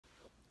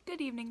Good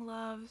evening,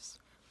 loves.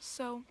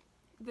 So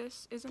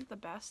this isn't the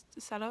best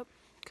setup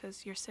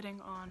because you're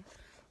sitting on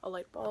a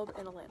light bulb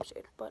and a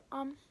lampshade, but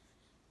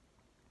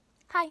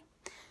hi.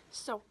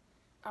 So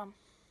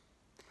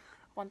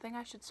one thing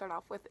I should start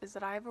off with is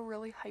that I have a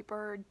really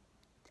hyper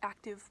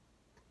active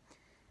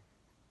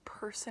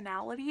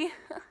personality.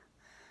 I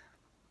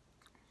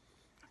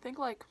think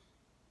like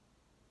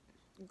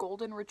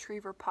golden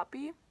retriever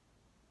puppy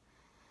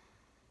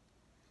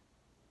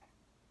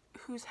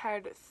who's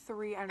had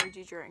 3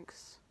 energy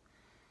drinks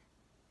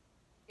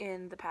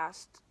in the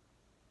past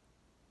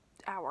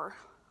hour.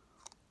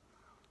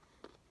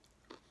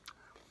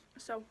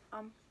 So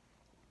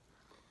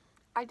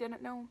I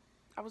didn't know,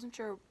 I wasn't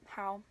sure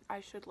how I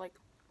should like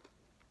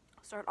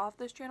start off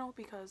this channel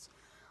because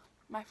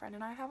my friend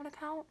and I have an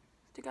account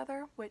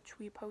together which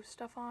we post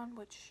stuff on,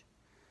 which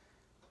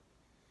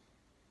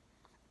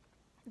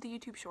the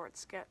YouTube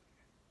shorts get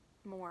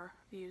more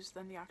views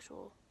than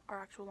our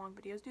actual long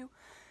videos do,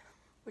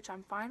 which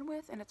I'm fine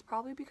with, and it's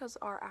probably because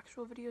our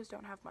actual videos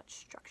don't have much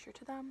structure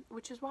to them,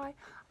 which is why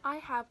I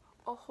have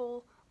a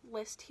whole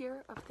list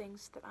here of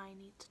things that I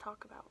need to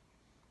talk about.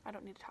 I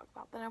don't need to talk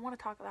about, that I want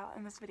to talk about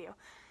in this video,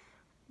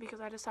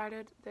 because I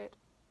decided that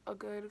a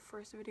good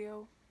first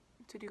video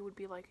to do would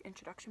be like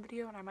introduction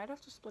video, and I might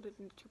have to split it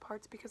into 2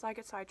 parts because I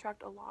get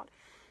sidetracked a lot,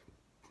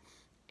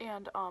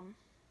 and I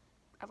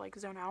like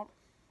zone out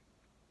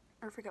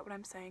or forget what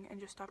I'm saying and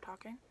just stop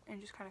talking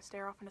and just kind of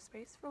stare off into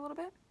space for a little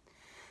bit.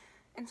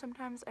 And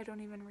sometimes I don't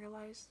even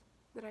realize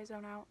that I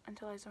zone out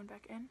until I zone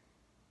back in,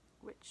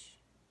 which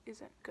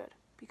isn't good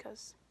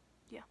because,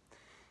 yeah.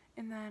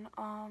 And then,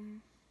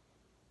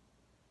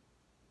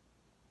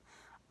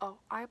 oh,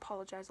 I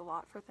apologize a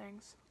lot for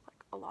things,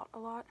 like a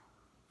lot.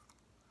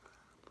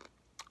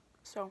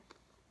 So,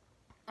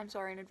 I'm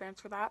sorry in advance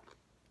for that.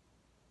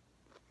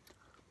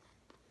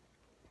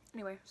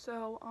 Anyway,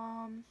 so,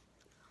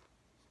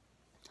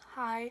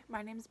 hi,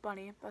 my name's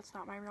Bunny. That's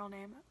not my real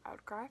name. I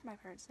would cry if my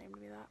parents named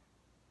me that.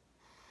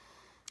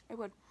 I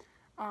would.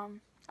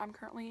 I'm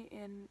currently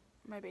in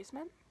my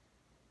basement.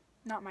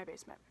 Not my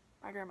basement.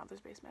 My grandmother's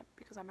basement,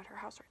 because I'm at her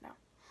house right now.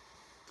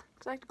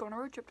 Because I have to go on a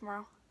road trip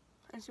tomorrow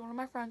and see one of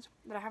my friends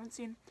that I haven't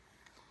seen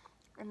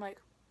in like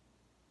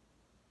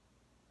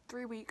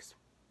 3 weeks.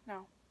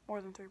 No,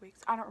 more than 3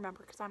 weeks. I don't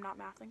remember because I'm not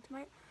mathing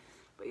tonight.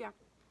 But yeah,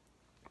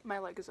 my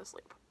leg is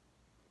asleep.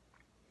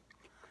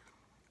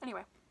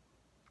 Anyway,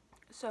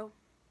 so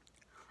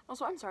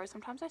also, I'm sorry,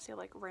 sometimes I say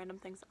like random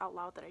things out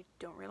loud that I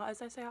don't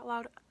realize I say out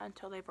loud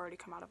until they've already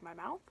come out of my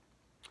mouth.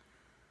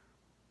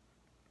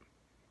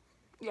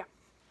 Yeah.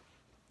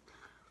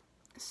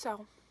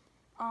 So,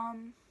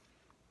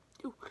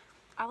 ooh,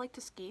 I like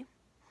to ski,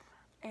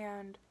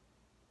 and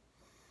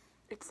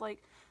it's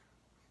like,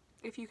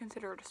 if you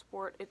consider it a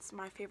sport, it's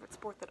my favorite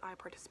sport that I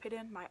participate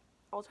in. My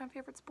all-time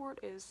favorite sport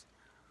is,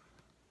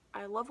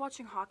 I love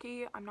watching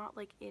hockey. I'm not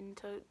like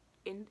into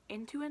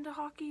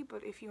hockey,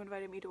 but if you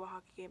invited me to a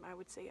hockey game, I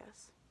would say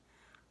yes.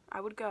 I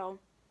would go,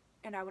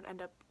 and I would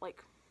end up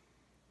like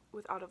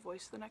without a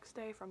voice the next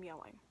day from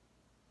yelling.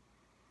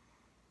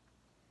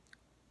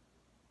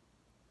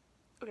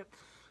 Okay.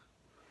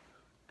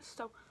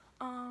 So,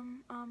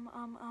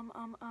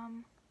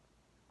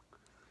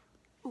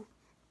 ooh,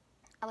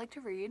 I like to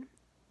read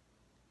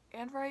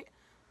and write.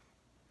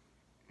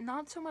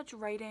 Not so much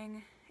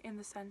writing in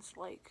the sense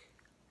like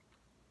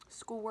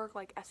schoolwork,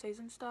 like essays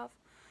and stuff.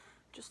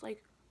 Just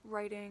like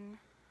writing,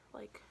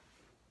 like,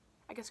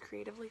 I guess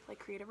creatively, like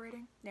creative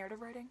writing,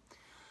 narrative writing.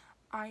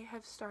 I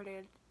have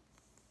started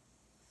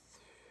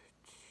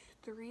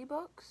 3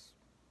 books,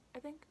 I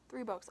think.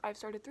 3 books. I've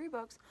started 3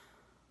 books.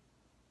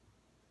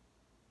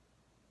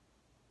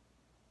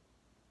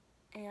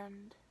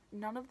 And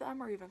none of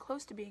them are even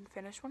close to being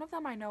finished. One of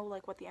them I know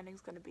like what the ending's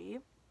gonna be.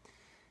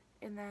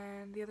 And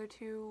then the other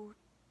 2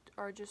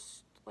 are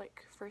just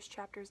like first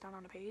chapters down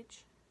on a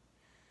page.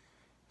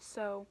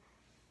 So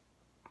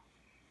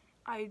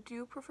I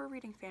do prefer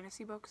reading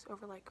fantasy books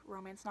over like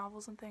romance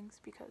novels and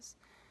things, because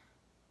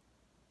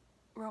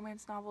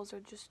romance novels are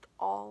just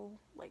all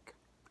like,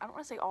 I don't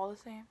want to say all the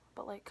same,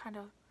 but like kind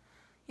of,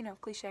 you know,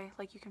 cliche.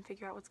 Like you can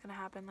figure out what's gonna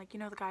happen. Like, you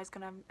know, the guy's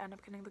gonna end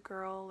up getting the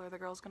girl, or the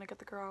girl's gonna get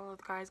the girl, or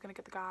the guy's gonna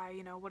get the guy,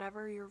 you know,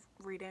 whatever you're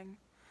reading.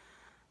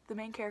 The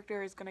main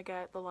character is gonna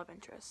get the love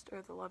interest,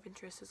 or the love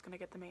interest is gonna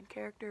get the main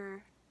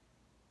character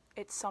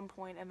at some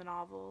point in the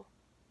novel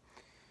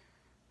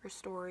or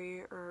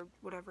story or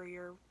whatever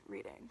you're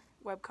reading.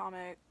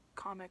 Webcomic,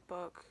 comic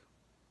book,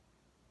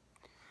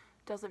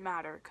 doesn't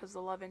matter, because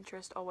the love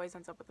interest always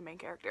ends up with the main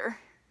character.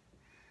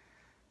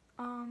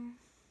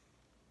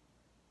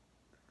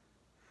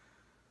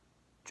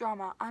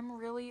 Drama. I'm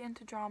really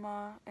into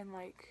drama and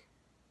like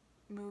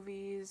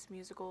movies,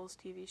 musicals,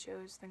 TV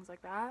shows, things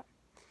like that.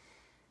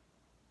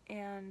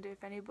 And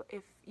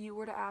if you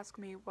were to ask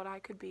me what I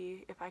could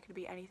be, if I could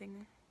be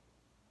anything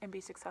and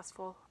be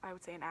successful, I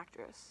would say an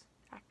actress.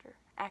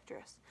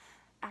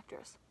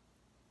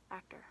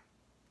 Actor.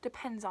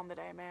 Depends on the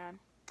day, man.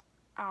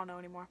 I don't know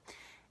anymore.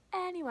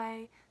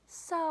 Anyway,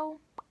 so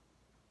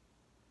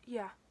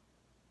yeah,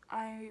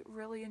 I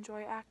really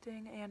enjoy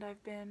acting, and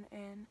I've been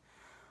in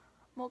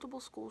multiple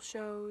school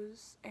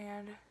shows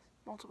and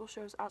multiple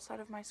shows outside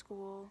of my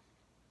school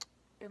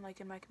and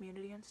like in my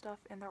community and stuff,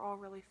 and they're all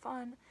really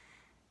fun,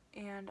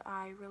 and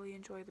I really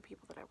enjoy the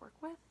people that I work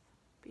with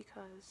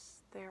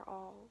because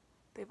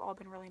they've all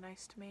been really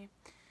nice to me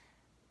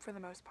for the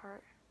most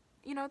part.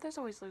 You know, there's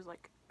always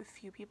like a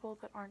few people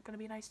that aren't going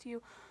to be nice to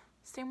you.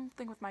 Same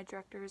thing with my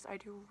directors. I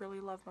do really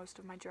love most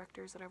of my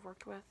directors that I've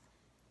worked with.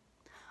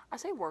 I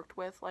say worked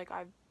with, like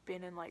I've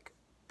been in like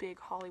big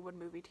Hollywood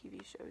movie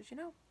TV shows, you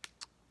know,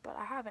 but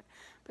I haven't.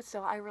 But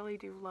still, I really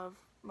do love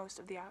most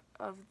of the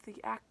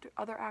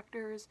other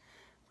actors,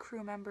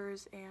 crew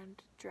members,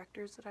 and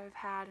directors that I've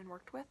had and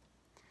worked with.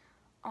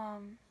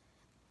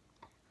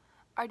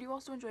 I do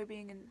also enjoy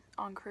being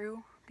on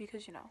crew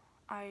because, you know,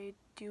 I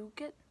do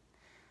get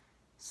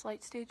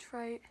slight stage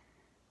fright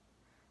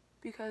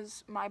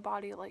because my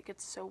body like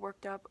gets so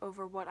worked up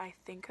over what I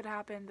think could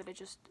happen that it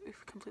just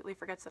completely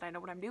forgets that I know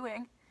what I'm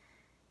doing.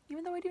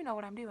 Even though I do know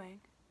what I'm doing,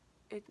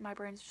 my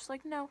brain's just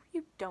like, no,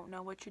 you don't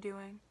know what you're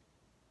doing.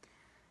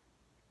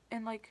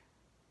 And like,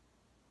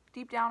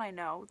 deep down I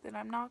know that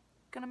I'm not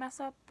gonna mess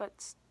up,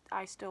 but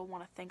I still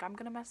want to think I'm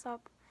gonna mess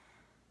up.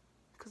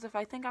 Because if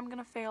I think I'm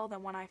gonna fail,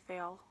 then when I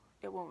fail,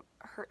 it won't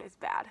hurt as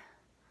bad.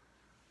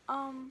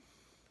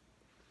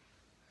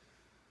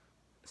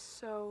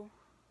 So,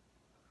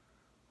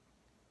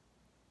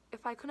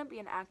 if I couldn't be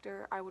an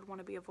actor, I would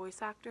want to be a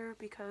voice actor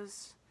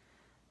because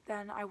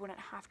then I wouldn't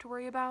have to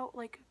worry about,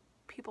 like,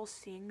 people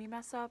seeing me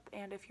mess up,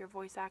 and if you're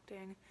voice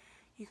acting,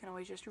 you can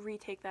always just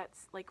retake that,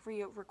 like,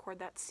 re-record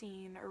that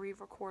scene, or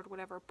re-record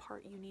whatever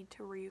part you need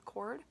to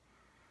re-record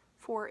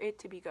for it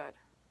to be good.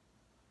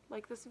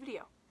 Like this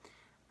video.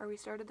 I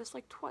restarted this,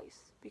 like,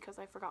 twice, because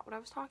I forgot what I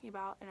was talking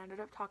about, and ended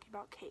up talking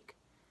about cake.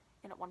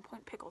 And at one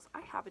point, pickles.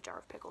 I have a jar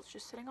of pickles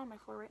just sitting on my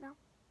floor right now.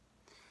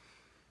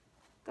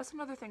 That's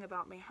another thing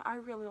about me. I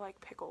really like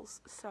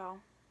pickles, so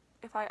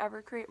if I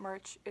ever create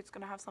merch, it's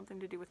gonna have something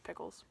to do with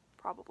pickles,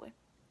 probably.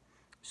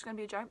 It's just gonna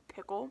be a giant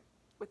pickle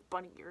with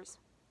bunny ears.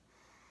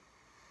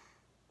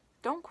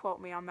 Don't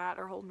quote me on that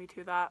or hold me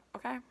to that,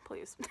 okay?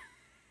 Please.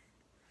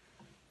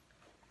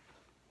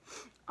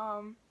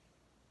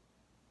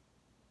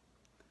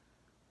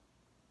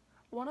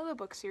 One of the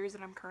book series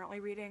that I'm currently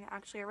reading,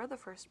 actually I read the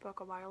first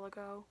book a while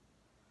ago,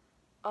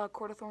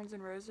 Court of Thorns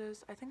and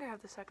Roses. I think I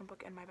have the second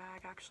book in my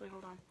bag, actually,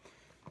 hold on.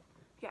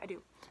 Yeah, I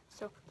do.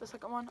 So, the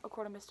second one, A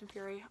Court of Mist and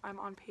Fury, I'm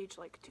on page,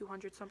 like,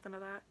 200 something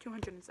of that,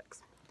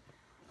 206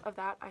 of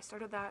that. I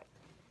started that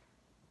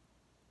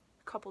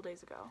a couple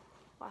days ago,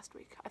 last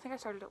week. I think I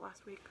started it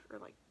last week, or,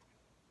 like,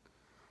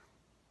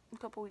 a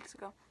couple weeks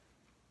ago.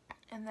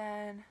 And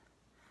then,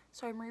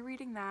 so I'm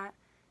rereading that,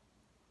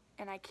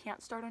 and I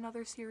can't start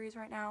another series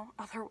right now,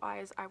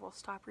 otherwise I will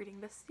stop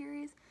reading this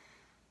series,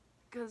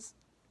 because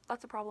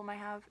that's a problem I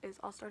have, is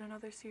I'll start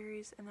another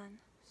series and then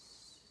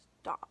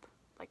stop.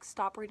 Like,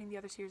 stop reading the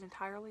other series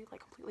entirely,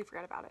 like, completely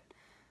forget about it.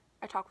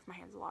 I talk with my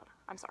hands a lot.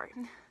 I'm sorry.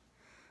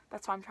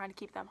 That's why I'm trying to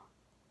keep them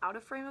out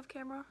of frame of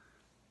camera.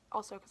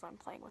 Also, because I'm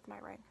playing with my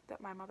ring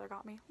that my mother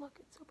got me. Look,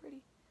 it's so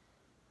pretty.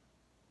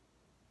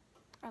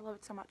 I love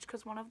it so much,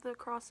 because one of the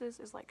crosses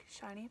is, like,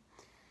 shiny.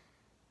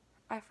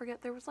 I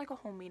forget, there was, like, a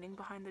whole meaning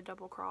behind the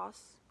double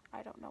cross.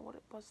 I don't know what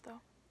it was,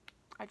 though.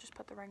 I just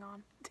put the ring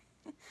on.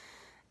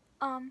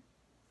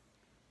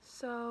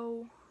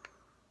 So,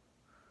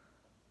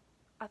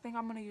 I think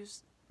I'm gonna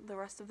use the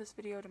rest of this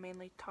video to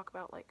mainly talk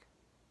about, like,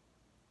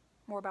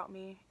 more about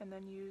me, and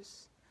then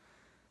use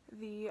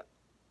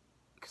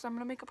because I'm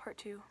gonna make a part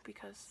 2,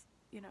 because,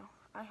 you know,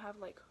 I have,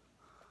 like,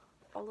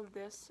 all of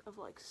this of,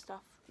 like,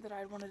 stuff that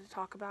I wanted to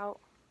talk about.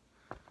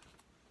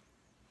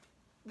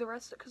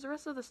 Because the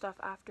rest of the stuff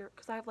after,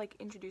 because I've, like,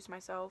 introduced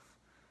myself,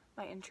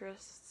 my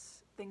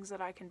interests, things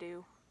that I can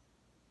do,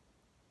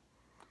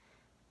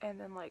 and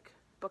then, like,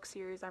 book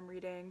series I'm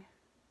reading,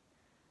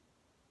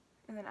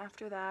 and then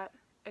after that,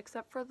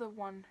 except for the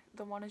one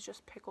is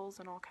just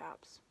pickles in all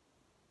caps.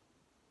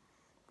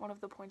 One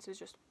of the points is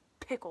just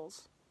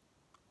pickles,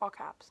 all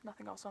caps,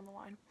 nothing else on the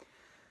line.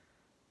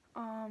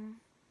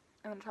 And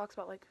then it talks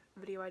about, like,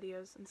 video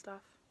ideas and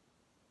stuff.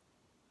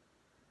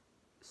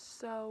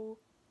 So,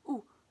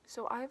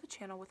 so I have a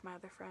channel with my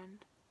other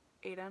friend,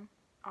 Aiden.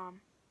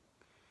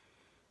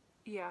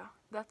 Yeah,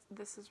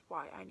 this is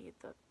why I need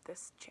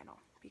this channel,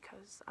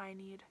 because I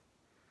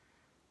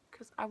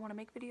want to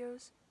make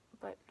videos,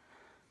 but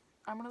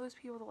I'm one of those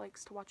people that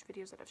likes to watch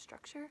videos that have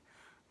structure,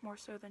 more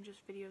so than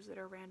just videos that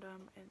are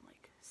random and,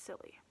 like,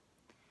 silly.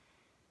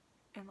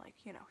 And, like,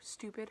 you know,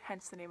 stupid,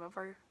 hence the name of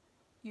our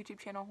YouTube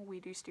channel, We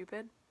Do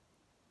Stupid.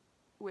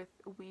 With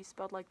we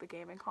spelled like the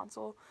gaming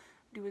console,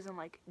 do as in,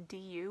 like,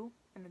 D-U,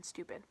 and then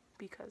stupid,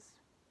 because,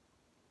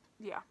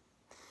 yeah.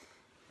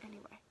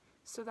 Anyway,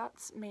 so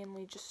that's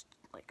mainly just,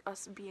 like,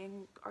 us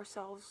being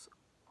ourselves,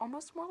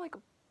 almost more like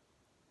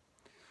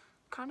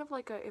kind of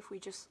like if we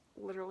just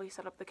literally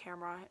set up the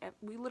camera, and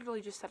we literally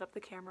just set up the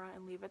camera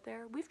and leave it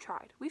there. We've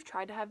tried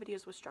to have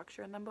videos with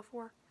structure in them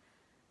before.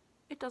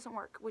 It doesn't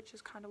work, which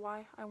is kind of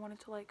why I wanted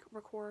to, like,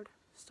 record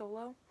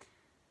solo.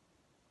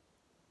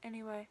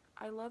 Anyway,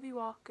 I love you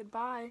all.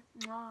 Goodbye.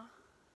 Mwah.